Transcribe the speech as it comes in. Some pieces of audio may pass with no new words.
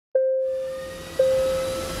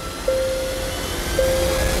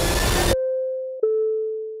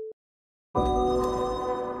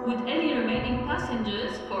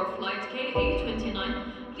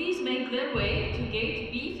their way to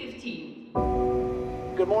gate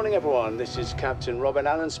B15. Good morning, everyone. This is Captain Robin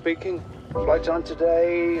Allen speaking. Flight time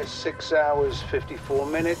today, 6 hours, 54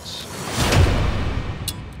 minutes.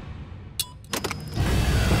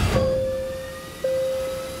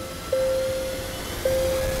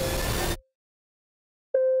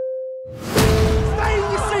 Stay in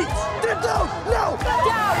your seats! Get down! Now!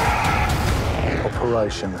 Down!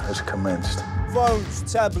 Operation has commenced. Phones,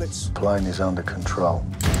 tablets. Plane is under control.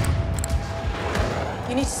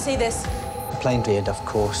 You need to see this. Plane cleared, of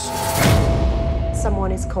course.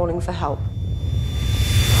 Someone is calling for help.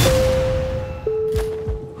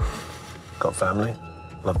 Got family?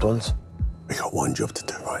 Loved ones? We got one job to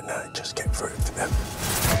do right now, just get through it to them.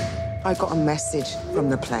 I got a message from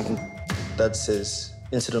the plane. Dad says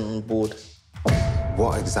incident on board.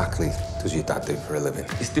 What exactly does your dad do for a living?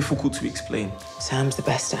 It's difficult to explain. Sam's the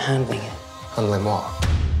best at handling it. Handling what?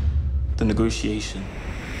 The negotiation.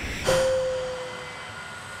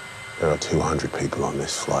 There are 200 people on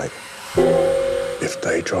this flight. If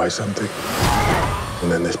they try something,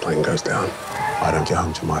 and then this plane goes down, I don't get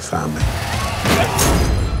home to my family.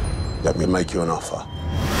 Let me make you an offer.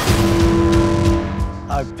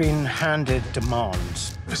 I've been handed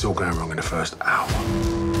demands. It's all going wrong in the first hour.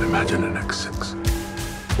 Imagine the next 6.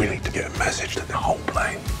 We need to get a message to the whole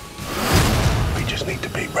plane. We just need to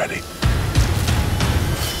be ready.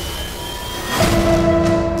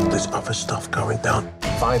 There's other stuff going down.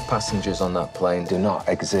 5 passengers on that plane do not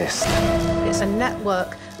exist. It's a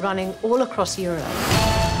network running all across Europe.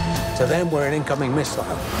 To them, we're an incoming missile.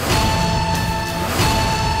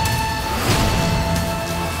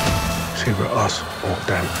 It's either us or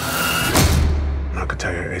them. And I can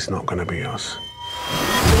tell you, it's not going to be us.